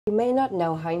You may not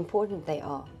know how important they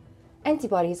are.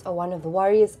 Antibodies are one of the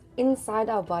warriors inside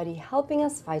our body, helping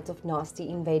us fight off nasty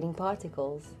invading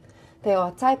particles. They are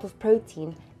a type of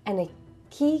protein and a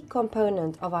key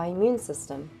component of our immune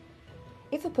system.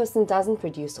 If a person doesn't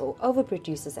produce or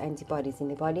overproduces antibodies in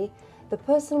their body, the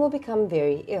person will become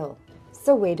very ill.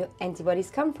 So where do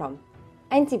antibodies come from?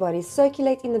 Antibodies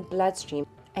circulate in the bloodstream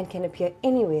and can appear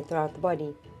anywhere throughout the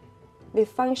body. Their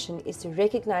function is to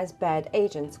recognize bad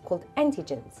agents called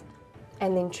antigens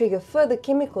and then trigger further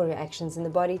chemical reactions in the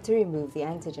body to remove the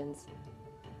antigens.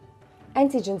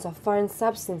 Antigens are foreign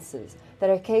substances that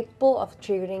are capable of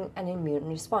triggering an immune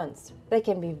response. They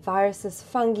can be viruses,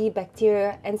 fungi,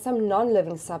 bacteria, and some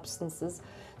non-living substances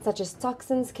such as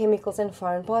toxins, chemicals, and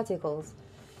foreign particles.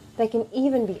 They can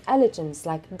even be allergens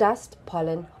like dust,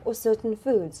 pollen, or certain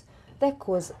foods that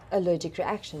cause allergic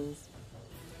reactions.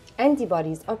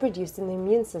 Antibodies are produced in the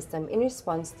immune system in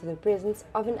response to the presence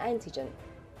of an antigen.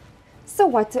 So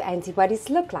what do antibodies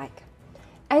look like?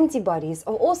 Antibodies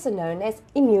are also known as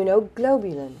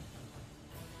immunoglobulin.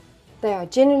 They are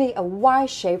generally a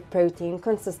Y-shaped protein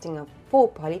consisting of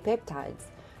 4 polypeptides,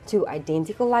 2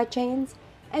 identical light chains,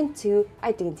 and 2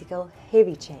 identical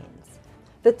heavy chains.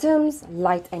 The terms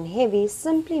light and heavy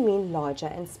simply mean larger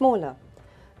and smaller.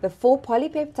 The 4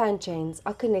 polypeptide chains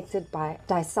are connected by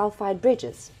disulfide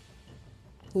bridges.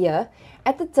 Here,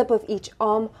 at the tip of each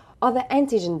arm are the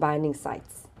antigen binding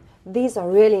sites. These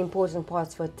are really important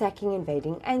parts for attacking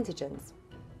invading antigens.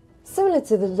 Similar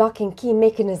to the lock and key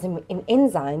mechanism in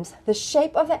enzymes, the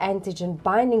shape of the antigen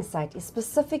binding site is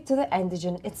specific to the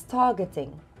antigen it's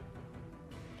targeting.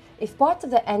 If part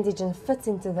of the antigen fits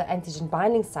into the antigen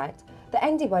binding site, the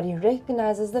antibody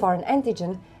recognizes the foreign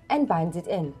antigen and binds it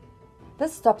in.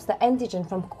 This stops the antigen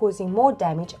from causing more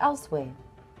damage elsewhere.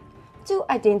 2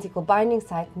 identical binding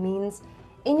sites means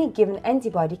any given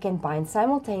antibody can bind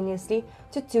simultaneously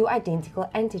to 2 identical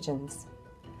antigens.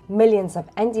 Millions of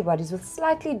antibodies with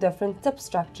slightly different tip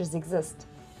structures exist,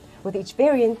 with each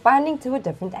variant binding to a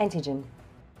different antigen.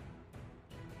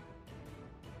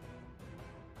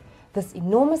 This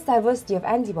enormous diversity of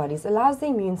antibodies allows the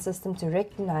immune system to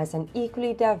recognize an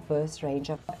equally diverse range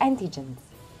of antigens.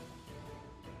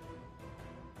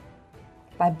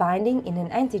 By binding in an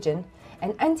antigen,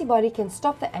 an antibody can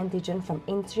stop the antigen from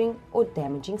entering or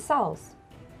damaging cells.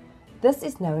 This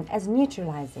is known as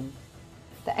neutralizing.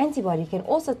 The antibody can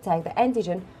also tag the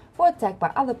antigen for attack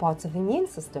by other parts of the immune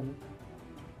system.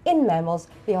 In mammals,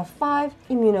 there are 5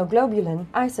 immunoglobulin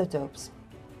isotopes.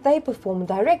 They perform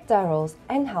direct roles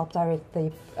and help direct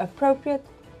the appropriate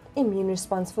immune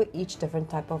response for each different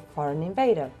type of foreign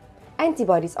invader.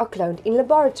 Antibodies are cloned in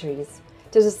laboratories.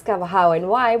 To discover how and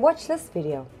why, watch this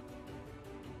video.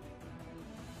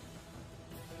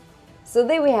 So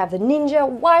there we have the ninja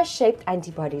Y-shaped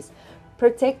antibodies,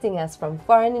 protecting us from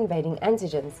foreign invading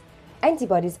antigens.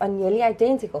 Antibodies are nearly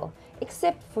identical,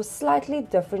 except for slightly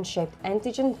different shaped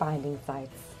antigen binding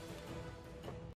sites.